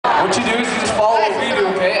What you do is you just follow what we do,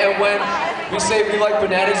 okay? And when we say we like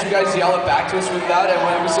bananas, you guys yell it back to us with that. And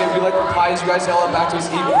when we say we like papayas, you guys yell it back to us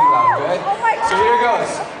equally loud, okay? So here it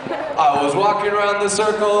goes. I was walking around the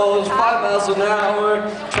circles 5 miles an hour,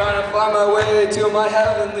 trying to find my way to my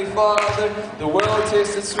heavenly Father. The world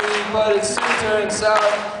tasted sweet, but it soon turned sour.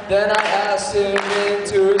 Then I asked him in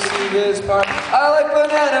to receive his part. I like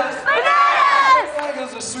bananas. Bananas!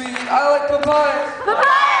 Mangoes are sweet. I like papayas.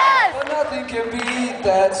 Papayas! But nothing can beat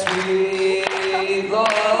that sweet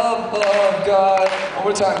love of God. One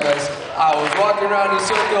more time, guys. I was walking around in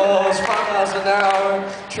circles 5 miles an hour,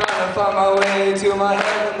 trying to find my way to my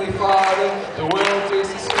heavenly Father. The world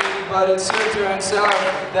tasted sweet, but it soon turned sour.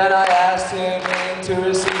 Then I asked him in to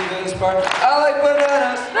receive his part. I like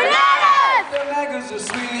bananas. Bananas! The mangoes are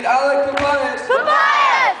sweet. I like papayas.